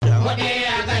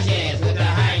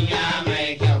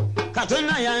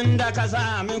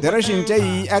Da rashin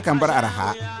tayi akan bar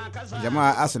arha.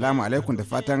 Jama'a assalamu alaikum da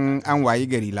fatan an wayi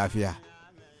gari lafiya.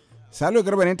 Salihu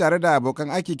Garba ne tare da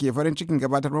abokan aiki ke farin cikin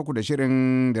gabatar muku da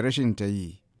shirin da rashin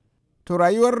tayi. To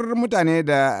rayuwar mutane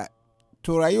ta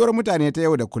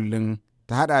yau da kullun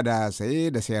ta hada da saye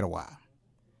da sayarwa.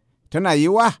 Tana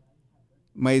yiwa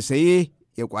mai saye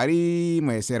ya kwari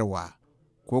mai sayarwa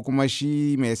ko kuma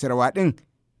shi mai sayarwa din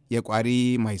ya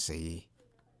kwari mai saye.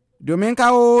 Domin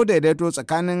kawo daidaito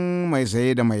tsakanin mai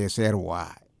saye da mai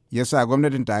sayarwa, ya sa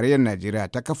gwamnatin tarayyar Najeriya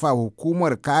ta kafa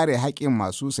hukumar kare haƙƙin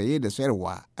masu saye da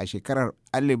sayarwa a shekarar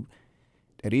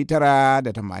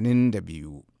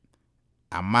 1982.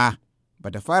 Amma ba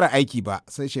ta fara aiki ba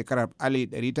sai shekarar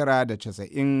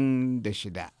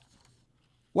 1996.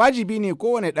 Wajibi ne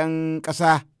kowane ɗan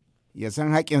ƙasa ya san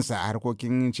haƙƙinsa a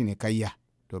harkokin cinikayya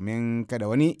domin kada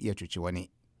wani ya cuci wani.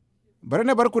 Bari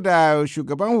na barku da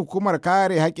shugaban hukumar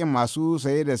kare haƙƙin masu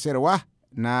saye da sayarwa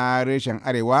na reshen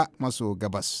arewa maso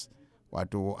gabas,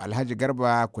 wato Alhaji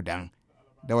Garba Kudan,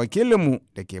 da wakilinmu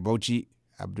da ke Bauchi,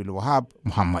 Abdulwahab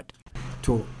Muhammad.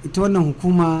 To, ita wannan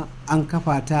hukuma an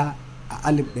kafa ta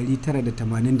a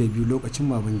 1982 lokacin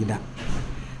Babangida.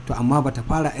 To, amma bata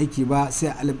fara aiki ba sai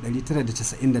a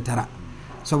 1999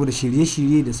 saboda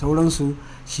shirye-shirye da sauransu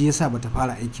shi yasa bata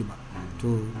fara aiki ba.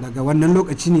 To, daga wannan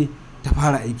lokaci ne ta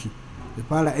fara aiki. Da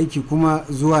fara aiki kuma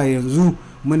zuwa yanzu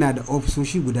muna da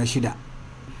ofisoshi guda 6.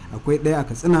 Akwai ɗaya a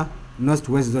Katsina, North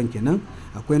West Zone kenan,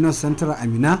 akwai North Central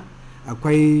Amina,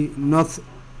 akwai North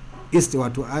East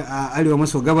wato a arewa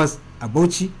maso gabas a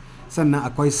Bauchi, sannan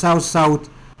akwai South South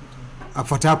a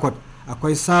Port Harcourt,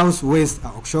 akwai South West a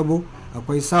Okshobo,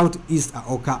 akwai South East a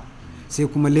Oka, sai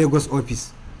kuma Lagos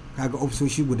office. Kaga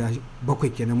ofisoshi guda 7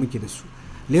 kenan muke da su.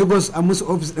 Lagos an musu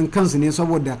office ɗin kansu ne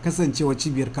saboda kasancewa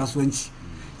cibiyar kasuwanci,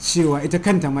 cewa ita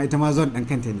ma zone ɗan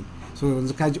kanta ne. So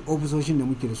yanzu kaji ofisoshin da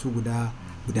muke da su guda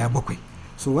 7.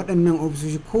 So waɗannan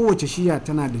ofisoshi kowace shiya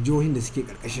tana da jihohin da suke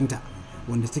ƙarƙashinta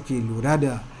wanda suke lura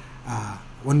da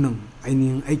wannan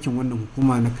ainihin aikin wannan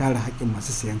hukuma na kare haƙƙin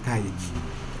masu sayan kayayyaki.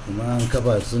 Kuma an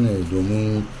kafa su ne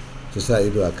domin su sa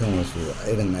ido akan wasu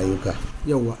irin ayyuka.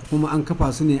 Yawwa, kuma an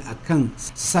kafa su ne akan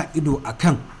sa ido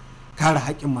akan kare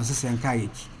haƙƙin masu sayan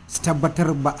kayayyaki, su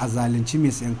tabbatar ba a zalunci mai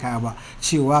sayan kaya ba,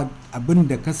 cewa abin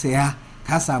da ka saya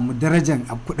ka samu darajar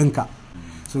kuɗinka.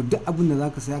 So duk abin da za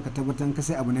ka saya ka tabbatar ka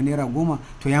sai abu na naira 10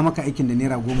 to ya maka aikin da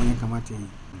naira 10 ya kamata yi.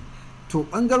 To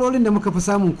bangarorin da muka fi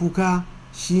samun kuka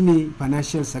shine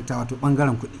financial sector, wato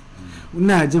bangaren kuɗi.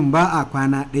 Ina jin ba a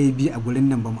kwana 1-2 a gurin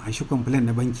nan ba mu anshi complaint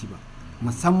na banki ba,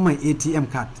 musamman ATM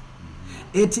card.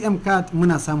 ATM card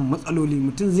muna samun matsaloli,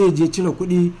 mutum zai je cire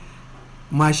kuɗi,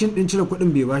 mashin ɗin cire kuɗin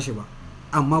bai bashi ba,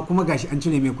 amma kuma gashi an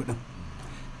cire mai kuɗin,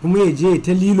 kuma ya je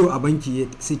ta lilo a banki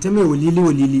sai ta mai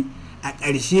walili a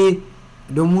ƙarshe.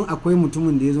 Don mun akwai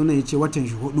mutumin da ya zo nan ya ce watan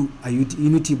shi 4 a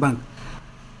Unity Bank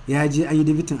ya je an yi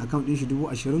debitin account din shi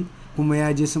 20,000, kuma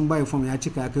ya je sun bai form ya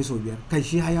cika ya kai sau 5, kai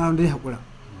shi har ya dai hakura.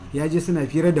 Ya je suna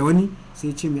fira da wani sai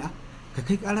ya ce mai ka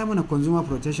kai kara mana Consumer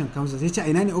Protection Council, sai ya ce a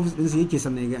ina ne office din sa yake,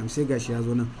 sannan ya ga sai gashi ya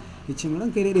zo nan ya ce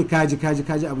ranka dai kaji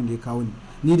abin da ya kawo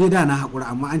ni dai da na hakura,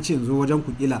 amma an ce yanzu wajen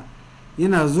ku kila.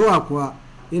 yana zuwa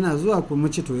kuwa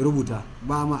mace to ya rubuta,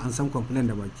 ba ma an san complaint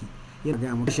da baki. Yana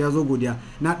gaya maka shi ya zo godiya,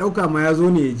 na ɗauka ma ya zo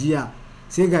ne jiya,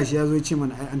 sai gashi ya zo ya ce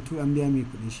mana ai an biya mai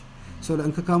kuɗin shi. So da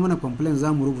an ka kawo mana complaint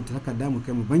za mu rubuta takarda mu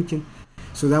kai mu bankin,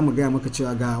 so za mu gaya maka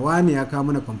cewa ga wani ya kawo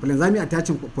mana complaint, za mu yi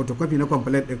attaching photocopy na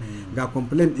complaint din, ga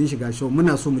complaint din shi ga shi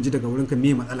muna so mu ji daga wurinka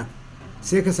me matsala.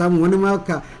 Sai ka samu wani ma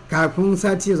kafin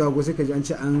sati ya zago sai ka ji an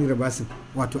ce an ribasin,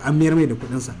 wato an mayar mai da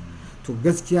kuɗinsa. To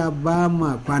gaskiya ba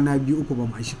ma kwana 2-3 ba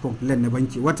mu an shi complaint na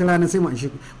banki, wata rana sai mu an shi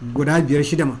guda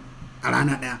 5-6 ma a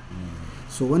rana ɗaya.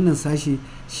 So wannan sashi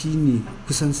shine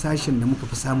kusan sashen da muka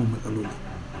fi samun matsaloli.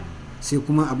 Sai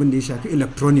kuma abin da ya shafi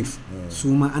electronics, su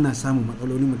ma ana samun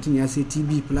matsaloli. Mutum ya sai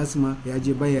TV plasma ya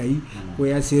je bayayi, ko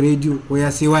ya sai radio, ko ya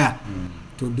sai waya.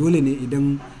 To dole ne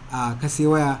idan ka sai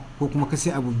waya ko kuma ka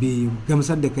sai abu bai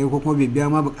gamsar da kai ko kuma bai biya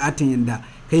ma bukatun yanda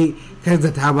kai ka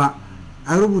zata ba,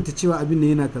 an rubuta cewa abin da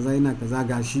yana kaza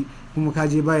gashi, kuma ka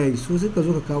je baya yi, so sai ka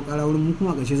zo ka kawo kara wurin mu,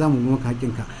 kuma a ƙarshe za mu maka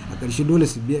hakinka. A ƙarshe dole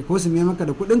su biya, ko su biya maka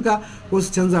da kuɗinka, ko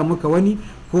su canza maka wani,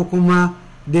 ko kuma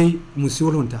dai mu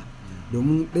sulhunta.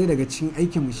 Domin ɗaya daga cikin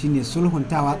aikinmu shine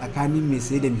sulhuntawa tsakanin mai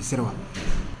saye da mai sayarwa.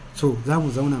 So za mu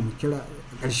zauna mu kira,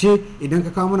 a ƙarshe idan ka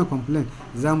kawo mana complaint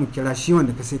za mu kira shi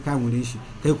wanda ka sai kayan wurin shi,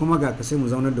 kai kuma ga ka sai mu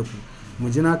zaunar da ku, mu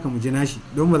ji naka mu ji nashi,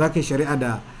 don ba za ka yi shari'a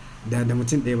da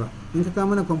mutum ɗaya ba. In ka kawo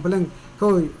mana complaint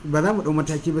kawai ba za mu ɗau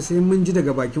mataki ba sai mun ji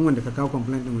daga bakin wanda ka kawo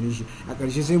complaint ɗin wurin shi. A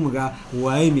ƙarshe sai mu ga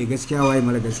waye mai gaskiya waye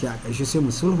mara gaskiya, a ƙarshe sai mu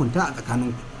sulhunta a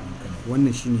tsakanin ku.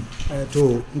 wannan shine.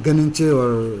 To ganin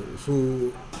cewar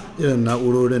su irin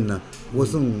na'urorin nan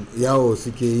wasu yawo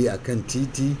suke yi a kan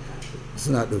titi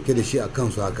suna ɗauke da shi a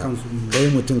kansu haka, kai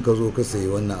mutum ka zo ka sayi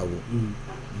wannan abu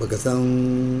baka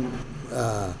san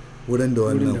wurin da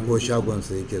wannan ko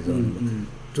shagonsa yake zaune ba.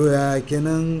 To ya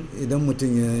kenan idan mutum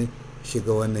ya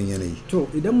shiga wannan yanayi? To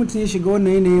idan mutum ya shiga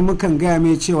wannan yanayi mukan gaya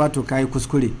mai cewa to kayi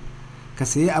kuskure, ka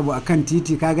sayi abu akan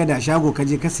titi, kaga da shago ka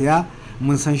je ka saya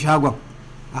mun san shagon.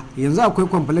 Yanzu akwai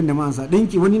kwamfulin da ma'ansa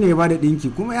dinki, wani ne ya bada dinki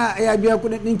kuma ya biya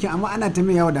kudin dinki amma ana ta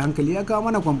mai yawa da hankali, ya kawo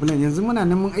mana kwamfulin. Yanzu muna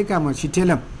nan mun aika ma shi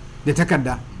telam da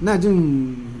takarda, na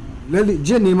jin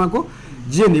jiya ne ma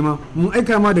mun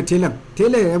aika ma da telam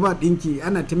ya ba dinki,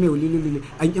 ana ta mai wulilili,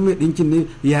 an ƙi mai dinkin ne,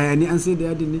 yaya ne, an sai da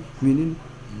yadin ne, menene.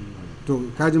 To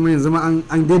kaji ma yanzu ma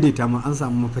an daidaita ma, an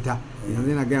samu mafita. Yanzu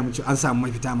yana gaya mu an samu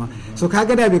mafita ma. So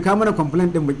kaga da bai kawo mana kwamfulin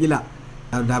din bakila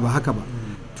da ba haka ba.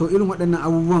 To irin waɗannan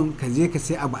abubuwan ka je ka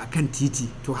sai abu akan titi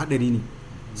to haɗari ne.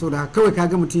 So da kawai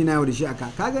kaga mutum yana yawo da shi aka,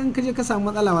 kaga in ka je ka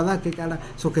samu matsala ba za ka kai kara,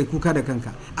 so kai kuka da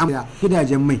kanka. Amma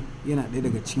gidajen mai yana ɗaya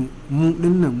daga cikin mu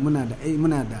dinnan muna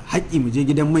da haƙƙi mu je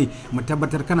gidan mai mu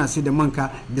tabbatar kana sai da manka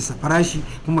bisa farashi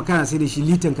kuma kana sai da shi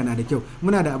litan ka na da kyau.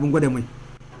 Muna da abin gwada mai,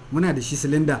 muna da shi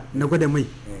silinda na gwada mai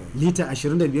lita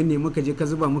 25 ne, muka je ka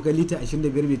zuba muka lita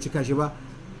 25 bai cika shi ba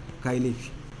ka yi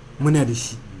laifi. Muna da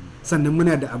shi, sannan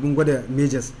muna da abin gwada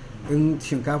majors. In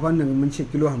shinkafa nan mun ce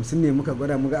kilo 50 ne muka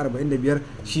gwada muga 45,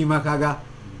 shi ma kaga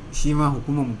shi ma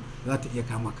hukumar mu za ta iya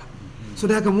kama ka. So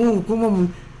da haka mu hukumar mu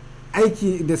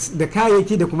aiki da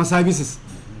kayayyaki da kuma services,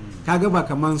 kaga ba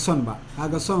kaman son ba,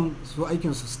 kaga son su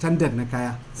aikin su standard na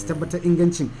kaya su tabbatar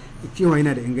ingancin kewa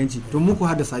yana da inganci, to muku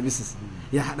hada services,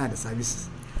 ya hada da services.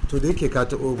 To da yake ka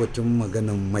taɓo batun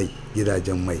maganan mai,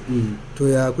 gidajen mai, to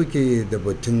ya kuke da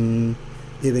batun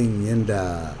irin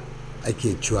yadda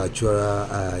ake cuwa-cuwa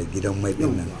a gidan mai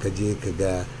din nan, ka je ka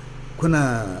ga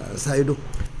kuna sa ido?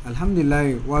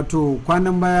 Alhamdulillah, wato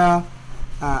kwanan baya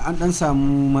an dan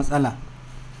samu matsala.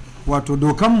 Wato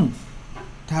dokanmu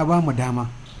ta ba mu dama,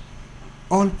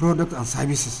 all products and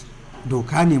services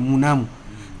doka ne mu namu.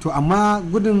 To amma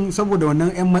gudun saboda wannan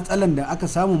 'yan matsalan da aka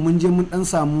samu, mun je mun dan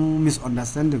samu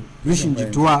misunderstanding, rashin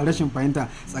jituwa, rashin fahimta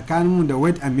tsakaninmu da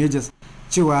weight and measures,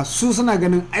 cewa su suna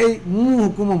ganin ai mu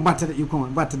hukumar ba ta da ikon,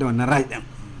 ba ta da wannan right din.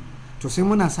 To sai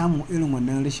muna samun irin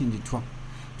wannan rashin jituwa.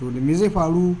 To da me zai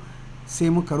faru, sai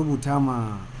muka rubuta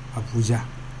ma Abuja,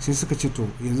 sai suka ce to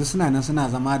yanzu suna nan suna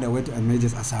zama da weight and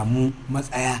measures a samu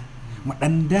matsaya, mu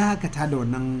dan dakata da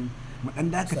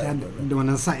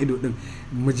wannan sa ido din,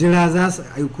 mu jira za su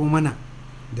aiko mana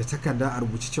da takarda a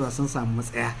rubuce cewa sun samu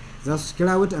matsaya, za su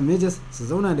kira weight and measures su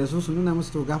zauna da su nuna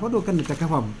musu to gafa dokan da ta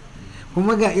kafa mu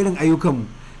kuma ga irin ayyukanmu.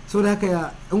 So da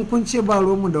haka in kun ce ba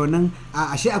ruwanmu da wannan,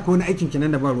 ashe akwai wani aikin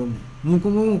kenan da ba ruwanmu. Mun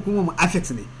kuma hukumar mu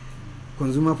AFEX ne,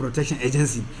 Consumer Protection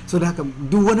Agency. So da haka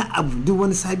duk wani abu, duk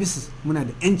wani services muna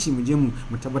da yanci mu je mu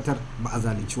tabbatar ba a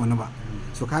zalunci wani ba.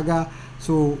 So kaga,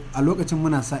 so a lokacin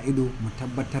muna sa ido mu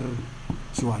tabbatar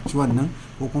ciwon nan,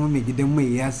 ko kuma mai gidan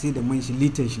mai ya sai da man shi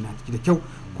litan shi na da kyau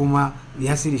kuma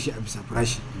ya sai da shi a bisa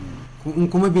farashi. In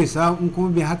kuma bai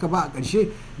haka ba, a ƙarshe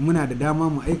muna da dama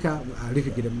mu aika a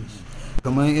rufe gidan mai.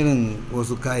 Kamar irin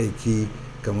wasu kayayyaki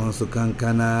kamar su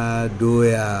kankana,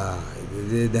 doya,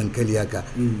 dankali haka,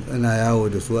 ana yawo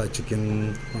da su a cikin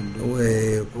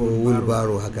ko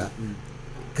wulbaro haka,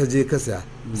 ka je ka saya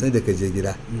sai da ka je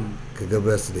gida ka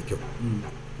ga su da kyau,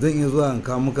 zan iya zuwa in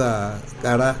kawo muka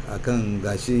kara akan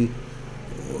gashi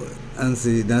an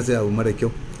sai abu mara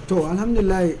kyau? To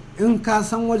alhamdulillah, in ka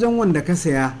san wajen wanda ka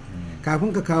saya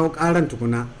kafin ka kawo karan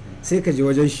tukuna, sai ka je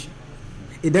wajen shi.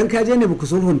 Idan ka je ne ba ku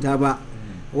sulhunta ba,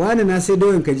 wani na sai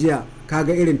doyan ka jiya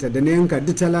kaga irinta da na yanka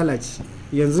duk ta lalace,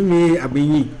 yanzu me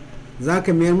abin yi, za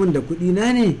ka mayar min da kuɗi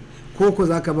na ne ko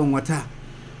za ka ban wata?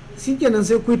 Shikenan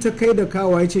sai ku ta kai da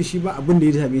kawo, ya ce shi ba abin da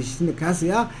ya same shi, tunda ka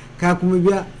siya ka kuma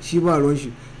biya, shi ba ruwan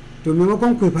shi. To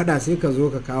maimakon ku faɗa, sai ka zo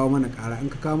ka kawo mana ƙara. In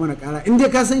ka kawo mana ƙara, in dai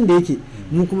ka san inda yake,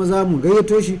 mu kuma za mu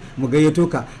gayyato shi, mu gayyato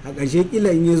ka. A ƙarshe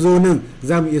kila in ya zo nan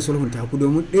za mu iya sulhunta ku,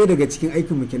 domin ɗaya daga cikin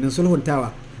aikin mu kenan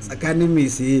sulhuntawa tsakanin mai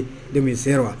saye da mai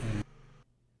sayarwa.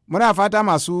 Muna fata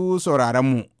masu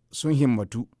sauraronmu sun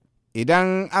himmatu.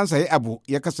 Idan an sayi abu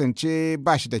ya kasance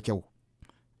ba shi da kyau,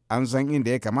 an san inda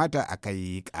ya kamata a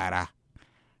kai ƙara.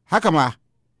 Haka ma,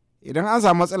 idan an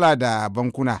samu matsala da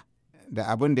bankuna da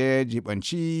abin da ya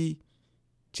jibanci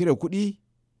cire kuɗi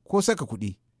ko saka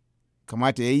kuɗi,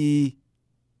 kamata ya yi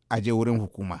aje wurin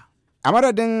hukuma. A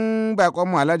madadin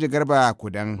baƙonmu Alhaji Garba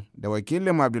Kudan da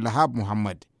wakilin Abdulhab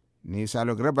Muhammad, ni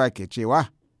Salo Garba ke cewa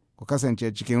ku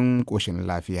kasance cikin ƙoshin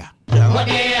lafiya.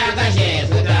 Kuɗi a kashe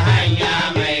su ta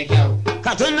hanya mai kyau.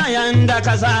 ka tuna yanda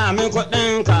ka sami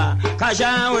kuɗinka, ka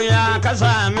sha wuya ka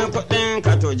sami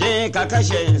kuɗinka, to je ka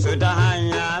kashe su ta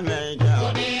hanya mai